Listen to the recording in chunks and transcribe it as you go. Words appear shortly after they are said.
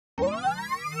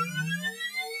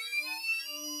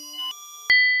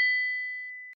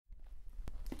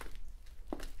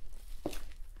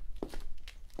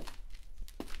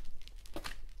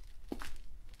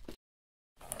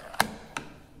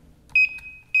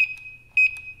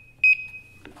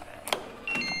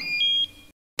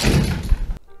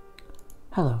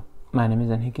Hello, my name is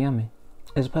Enhigiyami.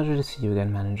 It's a pleasure to see you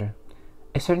again, Manager.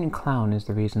 A certain clown is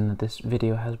the reason that this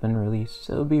video has been released,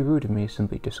 so it would be rude of me to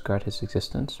simply discard his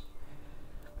existence.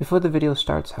 Before the video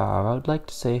starts, however, I would like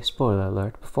to say spoiler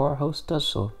alert before our host does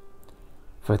so.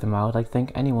 Furthermore, I would like to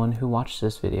thank anyone who watched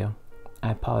this video.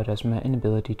 I apologize for my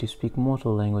inability to speak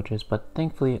multiple languages, but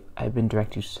thankfully I've been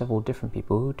directed to several different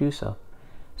people who do so.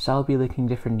 So I'll be linking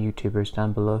different YouTubers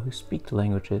down below who speak the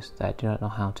languages that I do not know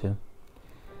how to.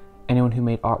 Anyone who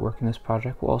made artwork in this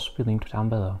project will also be linked down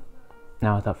below.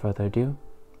 Now without further ado,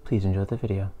 please enjoy the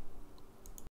video.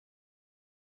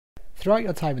 Throughout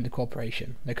your time in the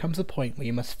corporation, there comes a point where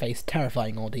you must face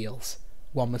terrifying ordeals.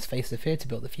 One must face the fear to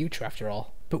build the future after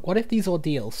all. But what if these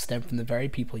ordeals stem from the very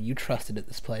people you trusted at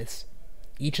this place?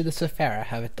 Each of the Tiphereth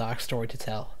have a dark story to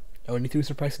tell. Only through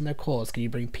suppressing their cause can you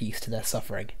bring peace to their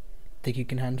suffering. Think you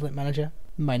can handle it, Manager?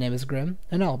 My name is Grim,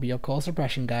 and I'll be your core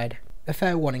suppression guide. A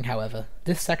fair warning, however,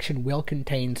 this section will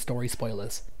contain story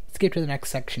spoilers. Skip to the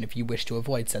next section if you wish to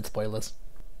avoid said spoilers.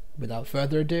 Without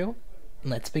further ado,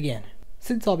 let's begin.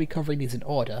 Since I'll be covering these in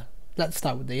order, let's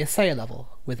start with the Essay level,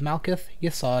 with Malkuth,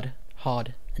 Yesod,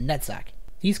 Hod, and Netzatch.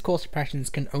 These core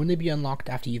suppressions can only be unlocked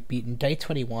after you've beaten Day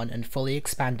 21 and fully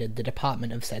expanded the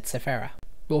department of said Tiphereth.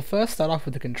 We'll first start off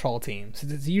with the control team,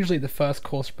 since it's usually the first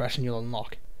core suppression you'll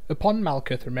unlock. Upon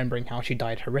Malkuth remembering how she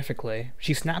died horrifically,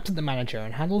 she snaps at the manager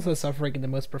and handles her suffering in the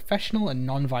most professional and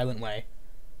non-violent way,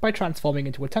 by transforming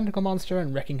into a tentacle monster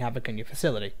and wreaking havoc on your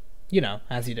facility. You know,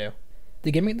 as you do.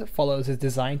 The gimmick that follows is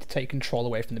designed to take control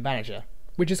away from the manager,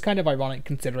 which is kind of ironic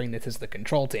considering this is the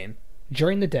control team.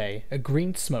 During the day, a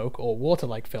green smoke or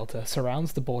water-like filter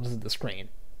surrounds the borders of the screen.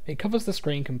 It covers the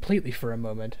screen completely for a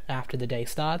moment after the day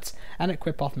starts, and at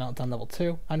Quip-Off Meltdown Level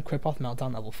 2 and Quip-Off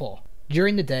Meltdown Level 4.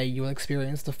 During the day, you will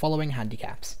experience the following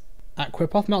handicaps. At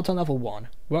Quip-Off Meltdown Level 1,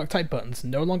 work type buttons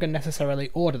no longer necessarily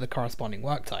order the corresponding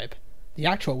work type. The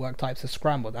actual work types are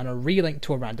scrambled and are relinked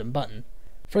to a random button.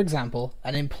 For example,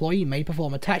 an employee may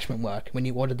perform attachment work when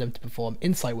you order them to perform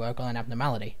insight work on an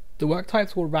abnormality. The work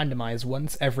types will randomize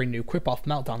once every new Quip-Off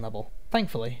Meltdown level.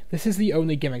 Thankfully, this is the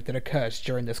only gimmick that occurs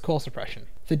during this core suppression.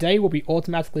 The day will be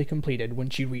automatically completed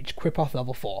once you reach Quip-Off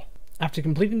Level 4. After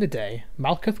completing the day,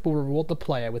 Malkuth will reward the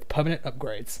player with permanent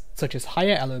upgrades, such as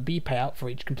higher LOB payout for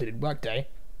each completed workday,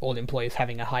 all employees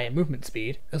having a higher movement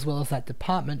speed, as well as that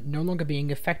department no longer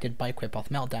being affected by Quip-Off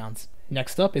Meltdowns.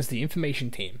 Next up is the information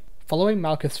team. Following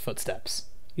Malkuth's footsteps,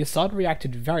 Yesod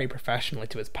reacted very professionally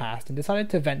to his past and decided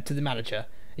to vent to the manager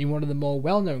in one of the more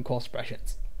well-known core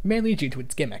suppressions, mainly due to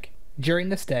its gimmick. During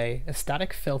this day, a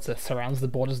static filter surrounds the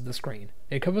borders of the screen.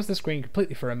 It covers the screen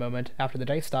completely for a moment after the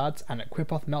day starts and at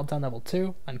Quip-Off Meltdown Level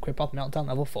 2 and Quip-Off Meltdown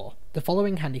Level 4. The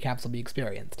following handicaps will be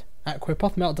experienced. At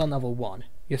Quip-Off Meltdown Level 1,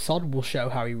 Yesod will show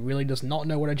how he really does not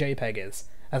know what a JPEG is,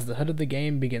 as the HUD of the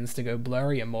game begins to go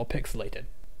blurry and more pixelated.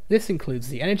 This includes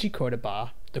the energy quota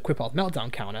bar, the Quip-Off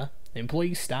Meltdown counter,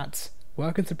 employee stats,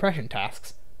 work and suppression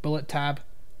tasks, bullet tab,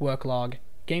 work log,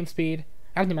 game speed,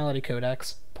 abnormality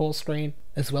codex, pause screen,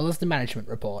 as well as the management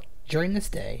report. During this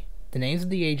day, the names of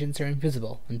the agents are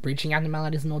invisible and breaching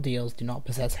abnormalities and ordeals do not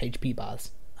possess HP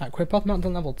bars. At Quip-Off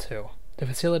Meltdown Level 2, the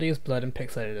facility is blurred and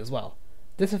pixelated as well.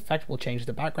 This effect will change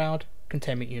the background,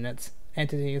 containment units,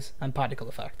 entities, and particle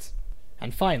effects.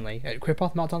 And finally, at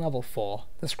Quip-Off Meltdown Level 4,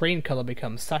 the screen color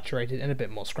becomes saturated and a bit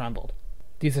more scrambled.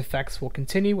 These effects will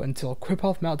continue until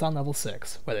Quip-Off Meltdown Level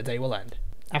 6, where the day will end.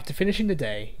 After finishing the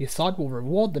day, Yesod will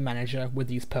reward the manager with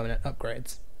these permanent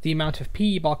upgrades. The amount of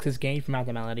PE boxes gained from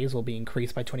abnormalities will be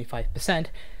increased by 25%,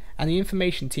 and the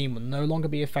information team will no longer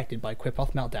be affected by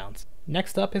Quip-Off Meltdowns.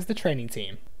 Next up is the training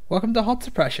team. Welcome to Hod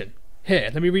Suppression.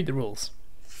 Here, let me read the rules.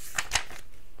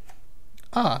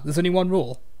 There's only one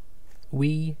rule.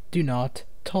 We do not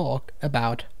talk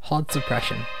about Hod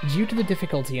Suppression. Due to the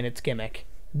difficulty in its gimmick,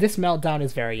 this meltdown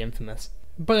is very infamous.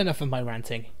 But enough of my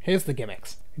ranting, here's the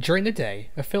gimmicks. During the day,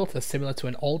 a filter similar to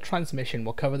an old transmission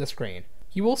will cover the screen.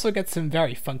 You also get some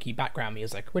very funky background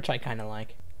music, which I kinda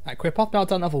like. At Quip-Off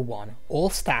Meltdown Level 1, all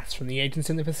stats from the agents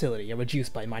in the facility are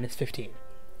reduced by -15.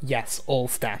 Yes, all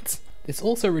stats. This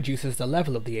also reduces the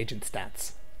level of the agent's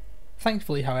stats.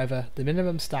 Thankfully, however, the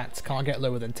minimum stats can't get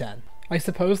lower than 10. I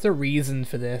suppose the reason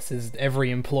for this is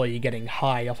every employee getting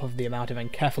high off of the amount of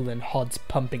enkephalin HODs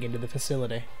pumping into the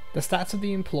facility. The stats of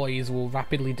the employees will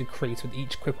rapidly decrease with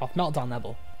each Quip-Off Meltdown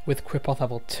level, with Quip-Off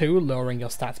Level 2 lowering your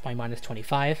stats by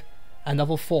 -25, and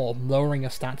Level 4 lowering your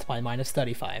stats by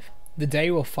 -35. The day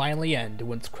will finally end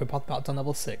once Quip-Off Meltdown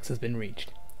Level 6 has been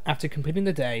reached. After completing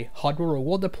the day, HOD will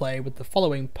reward the player with the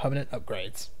following permanent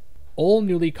upgrades. All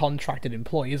newly contracted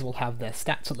employees will have their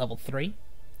stats at Level 3,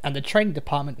 and the training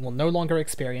department will no longer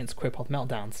experience Quip-Off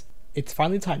Meltdowns. It's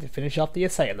finally time to finish off the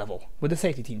Essay level with the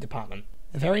safety team department.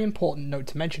 A very important note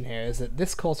to mention here is that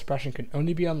this core suppression can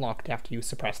only be unlocked after you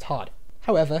suppressed hard.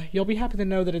 However, you'll be happy to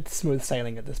know that it's smooth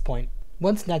sailing at this point.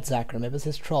 Once Netzatch remembers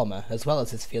his trauma, as well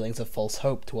as his feelings of false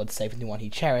hope towards saving the one he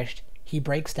cherished, he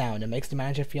breaks down and makes the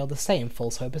manager feel the same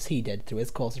false hope as he did through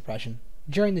his core suppression.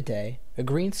 During the day, a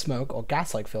green smoke or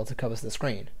gas-like filter covers the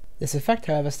screen. This effect,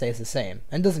 however, stays the same,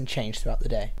 and doesn't change throughout the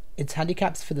day. Its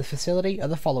handicaps for the facility are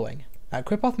the following. At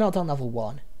Qlipoth Meltdown Level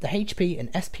 1, the HP and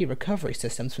SP recovery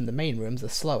systems from the main rooms are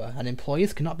slower, and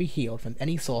employees cannot be healed from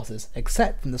any sources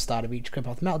except from the start of each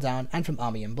Qlipoth Meltdown and from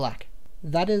Army in Black.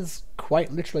 That is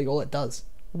quite literally all it does.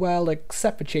 Well,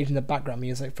 except for changing the background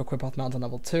music for Qlipoth Meltdown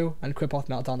Level 2 and Qlipoth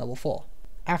Meltdown Level 4.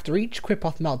 After each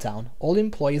Qlipoth Meltdown, all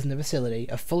employees in the facility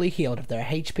are fully healed of their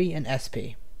HP and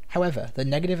SP. However, the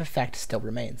negative effect still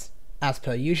remains. As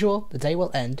per usual, the day will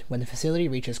end when the facility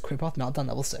reaches Qlipoth Meltdown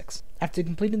Level 6. After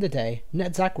completing the day,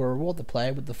 Netzatch will reward the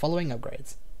player with the following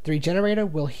upgrades. The Regenerator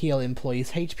will heal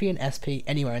employees' HP and SP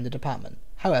anywhere in the department.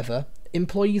 However,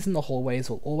 employees in the hallways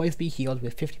will always be healed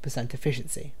with 50%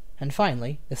 efficiency. And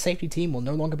finally, the safety team will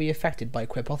no longer be affected by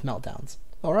Qlipoth Meltdowns.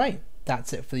 Alright,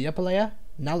 that's it for the upper layer.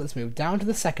 Now let's move down to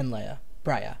the second layer,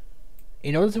 Briar.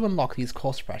 In order to unlock these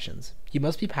core suppressions, you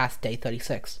must be past day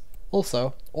 36.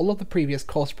 Also, all of the previous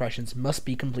core suppressions must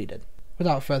be completed.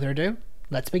 Without further ado,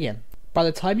 let's begin. By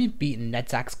the time you've beaten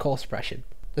Netzach's core suppression,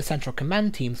 the Central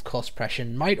Command Team's core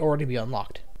suppression might already be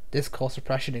unlocked. This core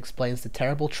suppression explains the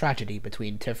terrible tragedy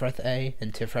between Tiphereth A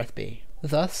and Tiphereth B.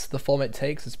 Thus, the form it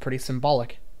takes is pretty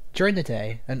symbolic. During the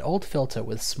day, an old filter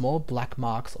with small black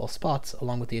marks or spots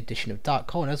along with the addition of dark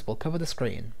corners will cover the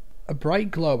screen. A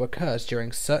bright glow occurs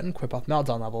during certain Qlipoth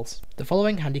Meltdown levels. The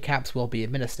following handicaps will be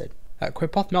administered. At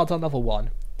Qlipoth Meltdown Level 1,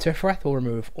 Tiphereth will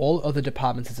remove all other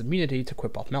departments' immunity to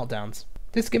Qlipoth Meltdowns.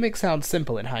 This gimmick sounds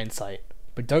simple in hindsight,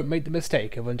 but don't make the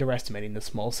mistake of underestimating the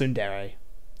small tsundere,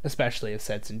 especially if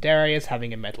said tsundere is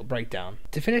having a mental breakdown.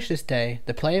 To finish this day,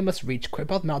 the player must reach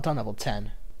Qlipoth Meltdown Level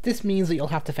 10. This means that you'll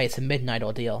have to face a midnight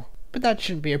ordeal, but that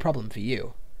shouldn't be a problem for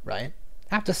you, right?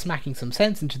 After smacking some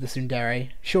sense into the tsundere,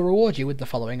 she'll reward you with the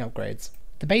following upgrades.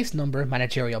 The base number of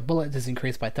managerial bullets is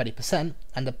increased by 30%,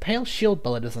 and the Pale Shield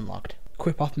bullet is unlocked.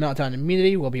 Qlipoth Meltdown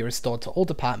immunity will be restored to all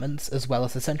departments, as well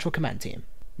as the Central Command Team.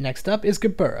 Next up is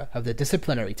Geburah of the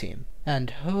Disciplinary Team.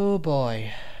 And oh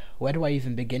boy, where do I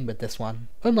even begin with this one?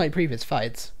 Unlike previous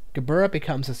fights, Geburah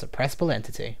becomes a suppressible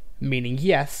entity, meaning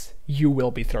yes, you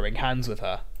will be throwing hands with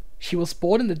her. She will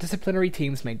spawn in the Disciplinary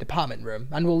Team's main department room,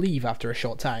 and will leave after a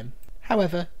short time.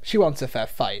 However, she wants a fair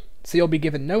fight, so you'll be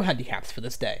given no handicaps for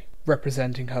this day.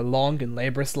 Representing her long and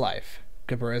laborious life,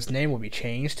 Geburah's name will be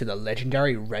changed to the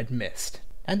legendary Red Mist.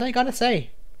 And I gotta say,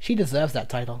 she deserves that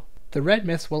title. The Red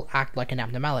Mist will act like an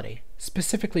abnormality,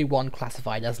 specifically one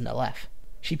classified as an LF.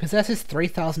 She possesses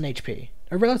 3000 HP,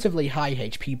 a relatively high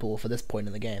HP pool for this point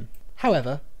in the game.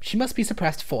 However, she must be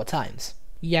suppressed 4 times.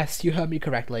 Yes, you heard me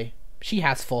correctly. She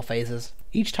has 4 phases.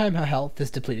 Each time her health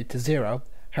is depleted to 0,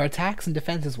 her attacks and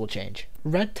defenses will change.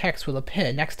 Red text will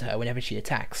appear next to her whenever she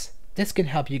attacks. This can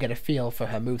help you get a feel for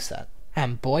her moveset.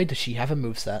 And boy does she have a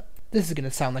moveset. This is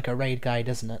gonna sound like a raid guide,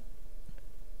 isn't it?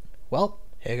 Well,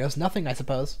 here goes nothing, I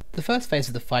suppose. The first phase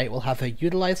of the fight will have her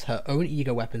utilize her own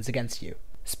ego weapons against you,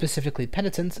 specifically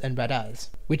Penitence and Red Eyes,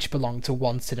 which belong to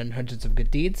Once in Hundreds of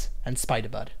Good Deeds and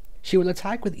Spiderbud. She will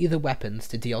attack with either weapons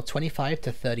to deal 25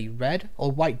 to 30 red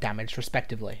or white damage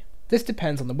respectively. This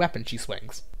depends on the weapon she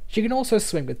swings. She can also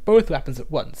swing with both weapons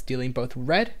at once, dealing both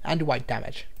red and white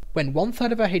damage. When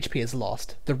 1/3 of her HP is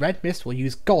lost, the Red Mist will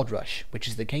use Gold Rush, which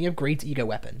is the King of Greed's ego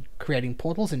weapon, creating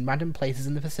portals in random places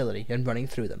in the facility and running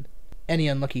through them. Any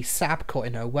unlucky sap caught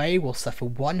in her way will suffer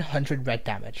 100 red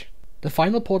damage. The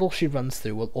final portal she runs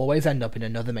through will always end up in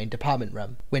another main department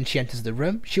room. When she enters the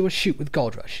room, she will shoot with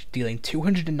Gold Rush, dealing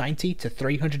 290 to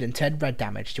 310 red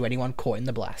damage to anyone caught in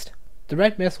the blast. The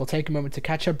Red Mist will take a moment to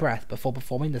catch her breath before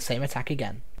performing the same attack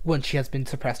again. Once she has been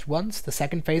suppressed once, the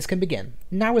second phase can begin.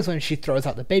 Now is when she throws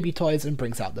out the baby toys and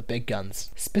brings out the big guns,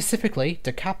 specifically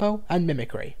Da Capo and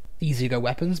Mimicry. These ego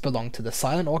weapons belong to the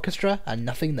Silent Orchestra and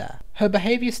nothing there. Her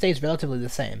behaviour stays relatively the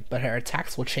same, but her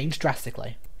attacks will change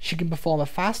drastically. She can perform a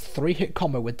fast 3-hit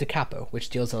combo with Da Capo, which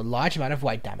deals a large amount of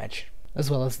white damage. As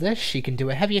well as this, she can do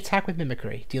a heavy attack with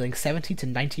Mimicry, dealing 70 to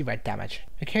 90 red damage.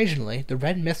 Occasionally, the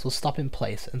Red Mist will stop in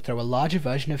place and throw a larger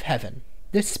version of Heaven.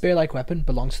 This spear-like weapon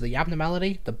belongs to the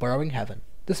abnormality, the Burrowing Heaven.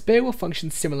 The spear will function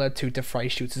similar to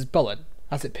DeFry Shoots' bullet,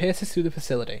 as it pierces through the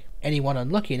facility. Anyone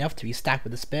unlucky enough to be stacked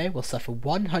with the spear will suffer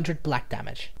 100 black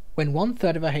damage. When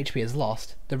 1/3 of her HP is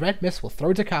lost, the Red Mist will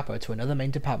throw Da Capo to another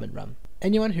main department room.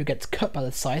 Anyone who gets cut by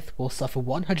the scythe will suffer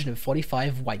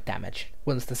 145 white damage.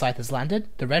 Once the scythe has landed,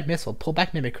 the Red Mist will pull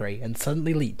back Mimicry and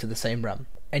suddenly leap to the same room.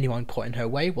 Anyone caught in her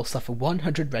way will suffer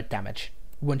 100 red damage.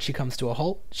 Once she comes to a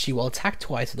halt, she will attack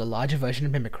twice with a larger version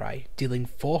of Mimicry, dealing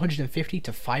 450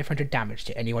 to 500 damage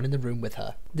to anyone in the room with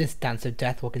her. This dance of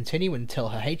death will continue until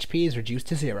her HP is reduced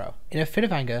to 0. In a fit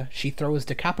of anger, she throws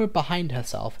Da Capo behind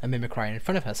herself and Mimicry in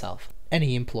front of herself.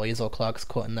 Any employees or clerks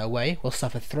caught in their way will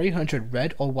suffer 300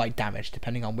 red or white damage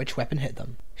depending on which weapon hit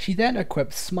them. She then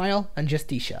equips Smile and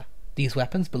Justicia. These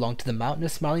weapons belong to the Mountain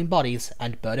of Smiling Bodies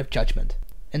and Bird of Judgment.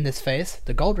 In this phase,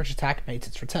 the Gold Rush attack makes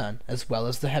its return, as well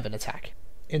as the Heaven attack.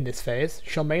 In this phase,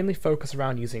 she'll mainly focus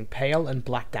around using pale and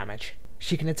black damage.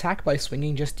 She can attack by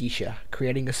swinging Justicia,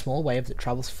 creating a small wave that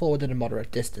travels forward at a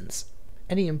moderate distance.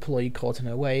 Any employee caught in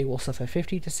her way will suffer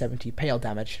 50 to 70 pale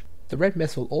damage. The Red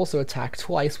Mist will also attack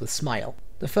twice with Smile.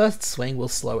 The first swing will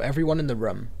slow everyone in the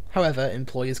room, however,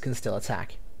 employees can still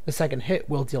attack. The second hit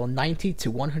will deal 90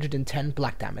 to 110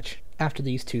 black damage. After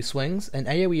these two swings, an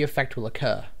AoE effect will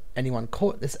occur. Anyone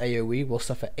caught this AoE will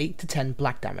suffer 8 to 10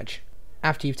 black damage.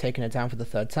 After you've taken it down for the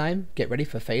third time, get ready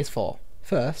for phase 4.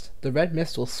 First, the Red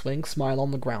Mist will swing Smile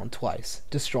on the ground twice,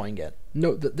 destroying it.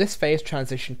 Note that this phase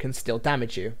transition can still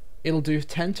damage you. It'll do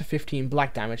 10 to 15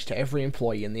 black damage to every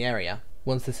employee in the area.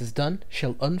 Once this is done,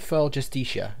 she'll unfurl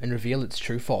Justicia and reveal its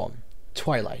true form,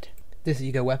 Twilight. This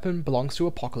ego weapon belongs to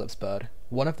Apocalypse Bird,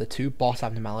 one of the 2 boss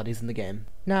abnormalities in the game.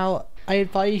 Now, I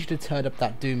advise you to turn up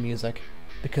that Doom music,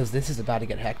 because this is about to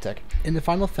get hectic. In the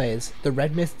final phase, the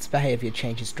Red Mist's behaviour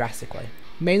changes drastically,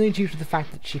 mainly due to the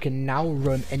fact that she can now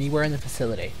run anywhere in the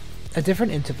facility. At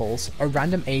different intervals, a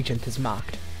random agent is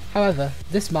marked. However,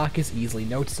 this mark is easily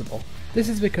noticeable. This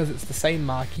is because it's the same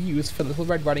mark used for Little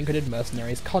Red Riding Hooded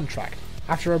Mercenary's contract.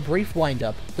 After a brief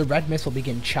wind-up, the Red Mist will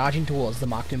begin charging towards the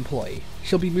marked employee.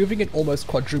 She'll be moving at almost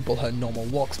quadruple her normal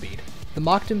walk speed. The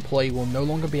marked employee will no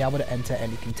longer be able to enter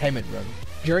any containment room.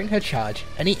 During her charge,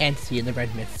 any entity in the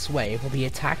Red Mist's way will be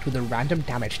attacked with a random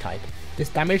damage type. This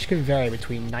damage can vary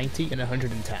between 90 and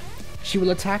 110. She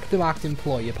will attack the marked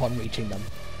employee upon reaching them.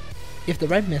 If the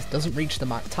Red Mist doesn't reach the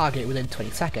marked target within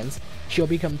 20 seconds, she'll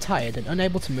become tired and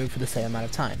unable to move for the same amount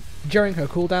of time. During her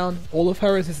cooldown, all of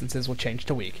her resistances will change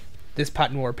to weak. This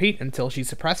pattern will repeat until she's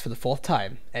suppressed for the 4th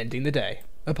time, ending the day.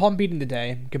 Upon beating the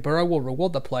day, Geburah will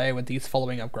reward the player with these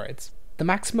following upgrades. The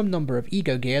maximum number of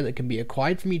ego gear that can be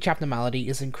acquired from each abnormality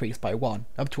is increased by 1,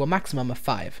 up to a maximum of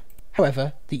 5.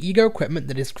 However, the ego equipment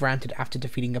that is granted after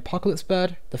defeating Apocalypse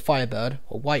Bird, the Firebird,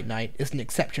 or White Knight is an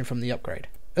exception from the upgrade.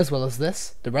 As well as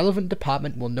this, the relevant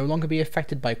department will no longer be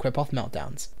affected by Equip-Off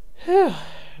meltdowns.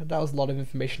 That was a lot of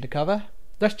information to cover.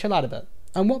 Let's chill out a bit.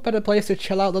 And what better place to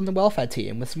chill out than the welfare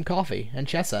team with some coffee and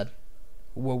Chesed?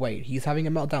 Well, wait, he's having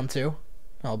a meltdown too?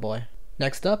 Oh boy.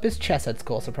 Next up is Chesed's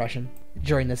core suppression.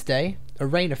 During this day, a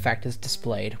rain effect is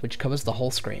displayed which covers the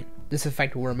whole screen. This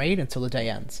effect will remain until the day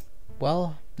ends.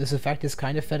 Well, this effect is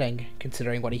kind of fitting,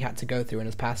 considering what he had to go through in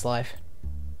his past life.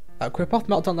 At Equip-Off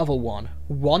Meltdown level 1,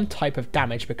 one type of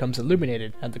damage becomes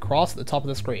illuminated at the cross at the top of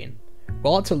the screen.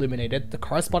 While it's illuminated, the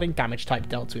corresponding damage type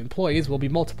dealt to employees will be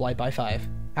multiplied by 5.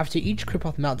 After each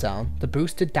Equip-Off Meltdown, the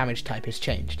boosted damage type is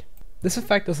changed. This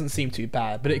effect doesn't seem too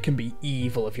bad, but it can be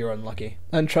evil if you're unlucky.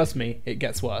 And trust me, it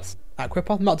gets worse. At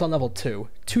Equip-Off Meltdown level 2,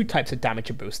 2 types of damage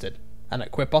are boosted. And at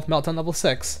Equip-Off Meltdown level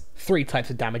 6, 3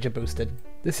 types of damage are boosted.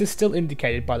 This is still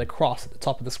indicated by the cross at the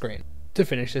top of the screen. To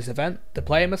finish this event, the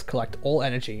player must collect all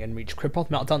energy and reach Equip-Off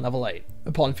Meltdown level 8.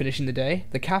 Upon finishing the day,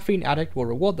 the Caffeine Addict will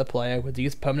reward the player with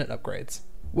these permanent upgrades.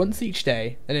 Once each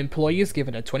day, an employee is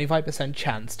given a 25%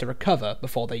 chance to recover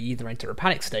before they either enter a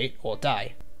panic state or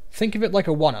die. Think of it like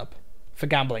a 1-up, for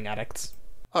gambling addicts.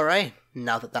 Alright,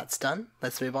 now that that's done,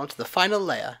 let's move on to the final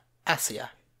layer, Assia.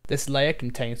 This layer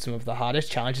contains some of the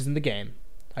hardest challenges in the game.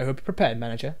 I hope you're prepared,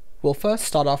 manager. We'll first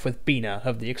start off with Binah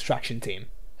of the extraction team.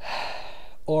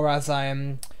 Or as I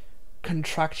am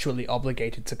contractually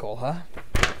obligated to call her,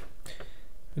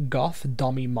 Goth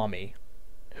Dommy Mommy.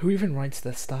 Who even writes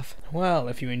this stuff? Well,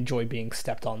 if you enjoy being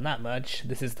stepped on that much,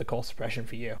 this is the core suppression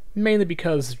for you. Mainly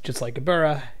because, just like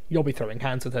Geburah, you'll be throwing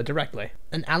hands with her directly.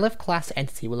 An Aleph-class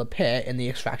entity will appear in the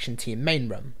extraction team main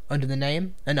room, under the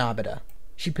name An Arbiter.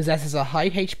 She possesses a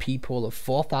high HP pool of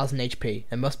 4000 HP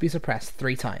and must be suppressed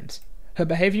 3 times. Her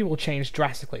behaviour will change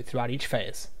drastically throughout each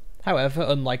phase. However,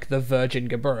 unlike the Virgin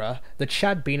Geburah, the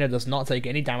Chad Binah does not take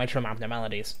any damage from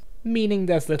abnormalities, meaning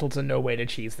there's little to no way to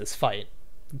cheese this fight.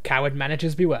 Coward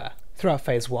managers beware. Throughout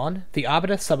Phase 1, the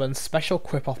Arbiter summons special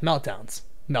Equip-Off meltdowns,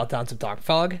 meltdowns of Dark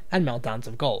Fog, and meltdowns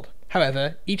of Gold.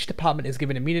 However, each department is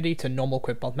given immunity to normal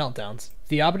Equip-Off meltdowns.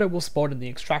 The Arbiter will spawn in the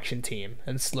extraction team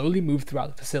and slowly move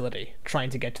throughout the facility, trying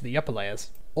to get to the upper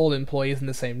layers. All employees in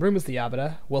the same room as the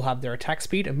Arbiter will have their attack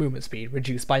speed and movement speed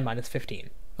reduced by -15.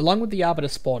 Along with the Arbiter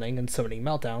spawning and summoning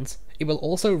meltdowns, it will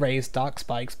also raise dark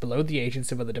spikes below the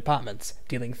agents of other departments,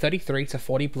 dealing 33 to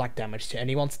 40 black damage to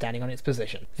anyone standing on its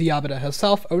position. The Arbiter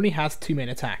herself only has 2 main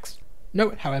attacks.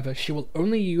 Note, however, she will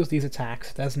only use these attacks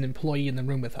if there's an employee in the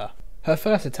room with her. Her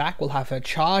first attack will have her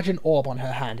charge an orb on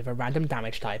her hand of a random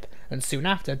damage type, and soon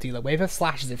after deal a wave of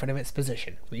slashes in front of its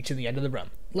position, reaching the end of the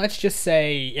room. Let's just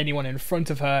say anyone in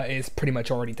front of her is pretty much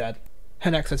already dead. Her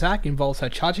next attack involves her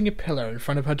charging a pillar in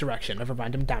front of her direction of a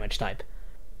random damage type.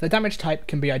 The damage type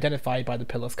can be identified by the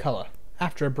pillar's colour.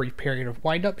 After a brief period of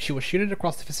wind-up, she will shoot it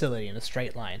across the facility in a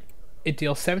straight line. It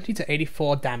deals 70 to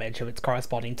 84 damage of its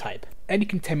corresponding type. Any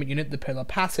containment unit the pillar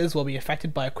passes will be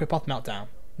affected by a Quip-Off Meltdown.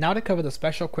 Now to cover the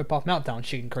special Quip-Off Meltdowns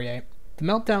she can create. The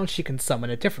meltdowns she can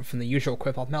summon are different from the usual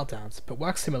Quip-Off Meltdowns, but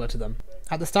work similar to them.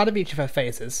 At the start of each of her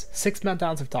phases, 6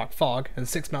 meltdowns of Dark Fog and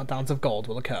 6 meltdowns of Gold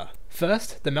will occur.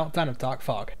 First, the meltdown of Dark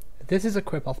Fog. This is a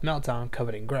Quip-Off Meltdown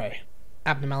covered in grey.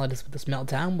 Abnormalities with this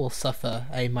meltdown will suffer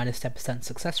a -10%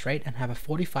 success rate and have a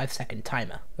 45-second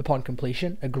timer. Upon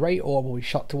completion, a grey orb will be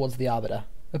shot towards the Arbiter.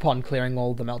 Upon clearing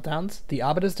all the meltdowns, the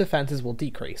Arbiter's defenses will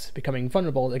decrease, becoming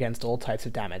vulnerable against all types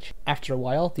of damage. After a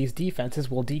while, these defenses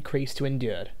will decrease to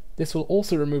Endured. This will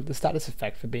also remove the status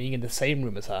effect for being in the same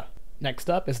room as her.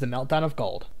 Next up is the Meltdown of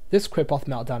Gold. This Quip-Off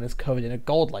Meltdown is covered in a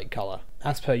gold-like colour.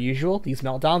 As per usual, these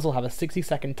meltdowns will have a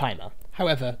 60-second timer.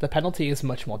 However, the penalty is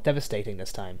much more devastating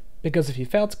this time, because if you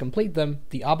fail to complete them,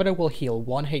 the Arbiter will heal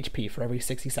 1 HP for every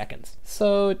 60 seconds.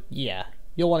 So yeah,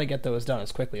 you'll want to get those done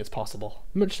as quickly as possible.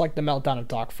 Much like the Meltdown of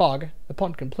Dark Fog,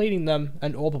 upon completing them,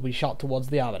 an orb will be shot towards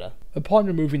the Arbiter. Upon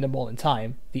removing them all in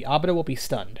time, the Arbiter will be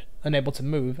stunned, unable to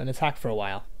move and attack for a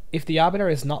while. If the Arbiter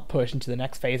is not pushed into the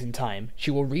next phase in time, she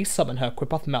will resummon her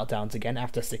Quip-Off Meltdowns again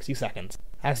after 60 seconds.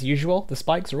 As usual, the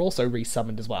spikes are also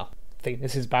resummoned as well. Think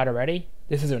this is bad already?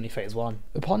 This is only phase 1.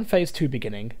 Upon phase 2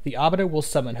 beginning, the Arbiter will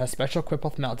summon her special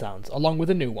Quip-Off Meltdowns along with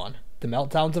a new one, the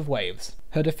Meltdowns of Waves.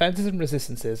 Her defenses and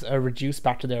resistances are reduced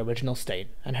back to their original state,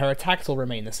 and her attacks will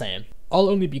remain the same. I'll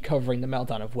only be covering the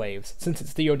Meltdown of Waves, since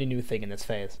it's the only new thing in this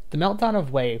phase. The Meltdown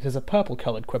of Waves is a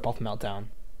purple-coloured Quip-Off Meltdown.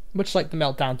 Much like the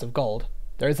Meltdowns of Gold,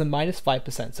 there is a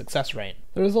 -5% success rate.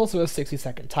 There is also a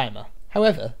 60-second timer.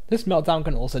 However, this meltdown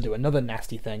can also do another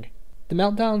nasty thing. The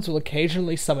meltdowns will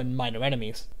occasionally summon minor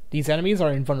enemies. These enemies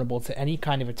are invulnerable to any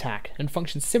kind of attack, and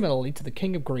function similarly to the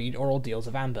King of Greed or Ordeals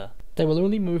of Amber. They will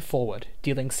only move forward,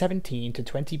 dealing 17 to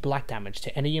 20 black damage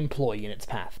to any employee in its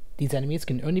path. These enemies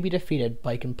can only be defeated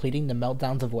by completing the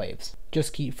Meltdowns of Waves.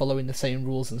 Just keep following the same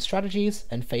rules and strategies,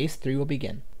 and phase 3 will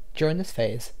begin. During this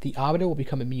phase, the Arbiter will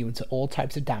become immune to all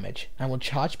types of damage, and will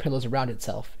charge pillars around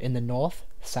itself in the north,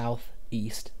 south,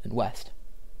 east, and west.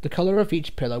 The colour of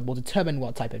each pillar will determine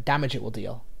what type of damage it will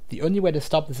deal. The only way to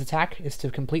stop this attack is to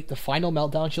complete the final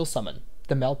meltdown she'll summon,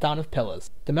 the Meltdown of Pillars.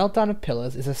 The Meltdown of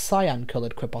Pillars is a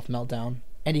cyan-coloured Quip-Off Meltdown.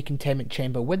 Any containment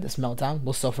chamber with this meltdown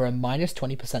will suffer a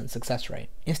 -20% success rate.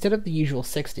 Instead of the usual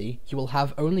 60, you will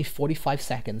have only 45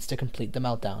 seconds to complete the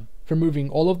meltdown. Removing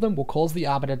all of them will cause the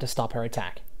Arbiter to stop her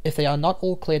attack. If they are not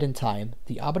all cleared in time,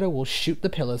 the Arbiter will shoot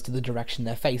the pillars to the direction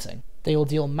they're facing. They will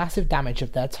deal massive damage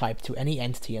of their type to any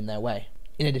entity in their way.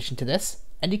 In addition to this,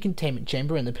 any containment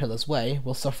chamber in the pillar's way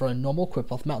will suffer a normal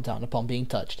Quip-Off Meltdown upon being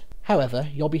touched. However,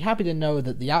 you'll be happy to know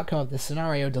that the outcome of this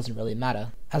scenario doesn't really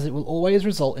matter, as it will always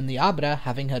result in the Arbiter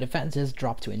having her defenses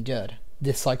drop to Endured.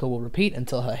 This cycle will repeat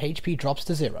until her HP drops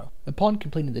to 0. Upon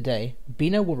completing the day,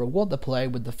 Binah will reward the player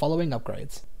with the following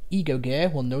upgrades. Ego gear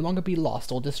will no longer be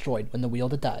lost or destroyed when the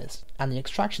wielder dies, and the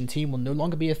extraction team will no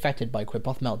longer be affected by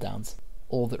Quip-Off Meltdowns.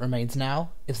 All that remains now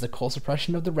is the core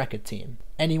suppression of the record team.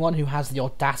 Anyone who has the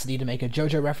audacity to make a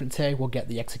JoJo reference here will get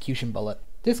the execution bullet.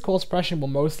 This core suppression will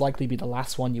most likely be the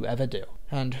last one you ever do.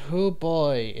 And oh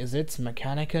boy, is its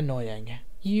mechanic annoying.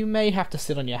 You may have to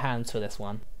sit on your hands for this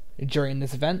one. During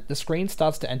this event, the screen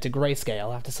starts to enter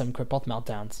grayscale after some Quip-Off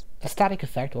Meltdowns. A static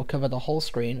effect will cover the whole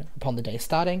screen upon the day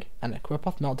starting, and at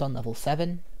Quip-Off Meltdown level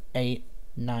 7, 8,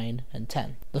 9, and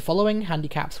 10. The following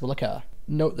handicaps will occur.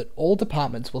 Note that all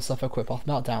departments will suffer Quip-Off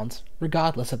Meltdowns,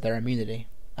 regardless of their immunity.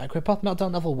 At Quip-Off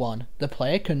Meltdown level 1, the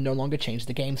player can no longer change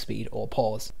the game speed or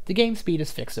pause. The game speed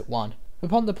is fixed at 1.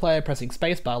 Upon the player pressing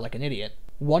spacebar like an idiot,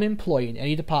 one employee in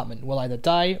any department will either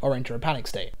die or enter a panic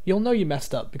state. You'll know you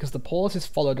messed up because the pause is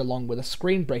followed along with a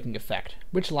screen breaking effect,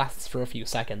 which lasts for a few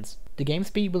seconds. The game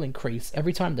speed will increase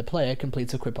every time the player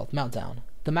completes a Quip-Off Meltdown,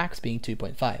 the max being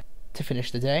 2.5. To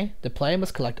finish the day, the player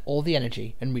must collect all the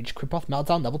energy and reach Quip-Off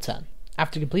Meltdown level 10.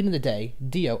 After completing the day,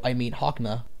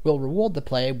 Hokma will reward the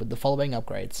player with the following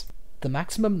upgrades. The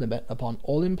maximum limit upon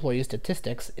all employee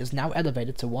statistics is now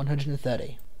elevated to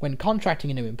 130. When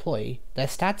contracting a new employee, their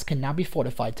stats can now be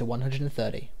fortified to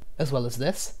 130. As well as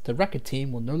this, the record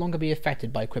team will no longer be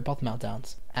affected by Quipboth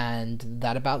meltdowns. And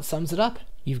that about sums it up.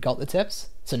 You've got the tips,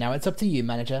 so now it's up to you,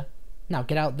 manager. Now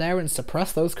get out there and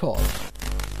suppress those cores.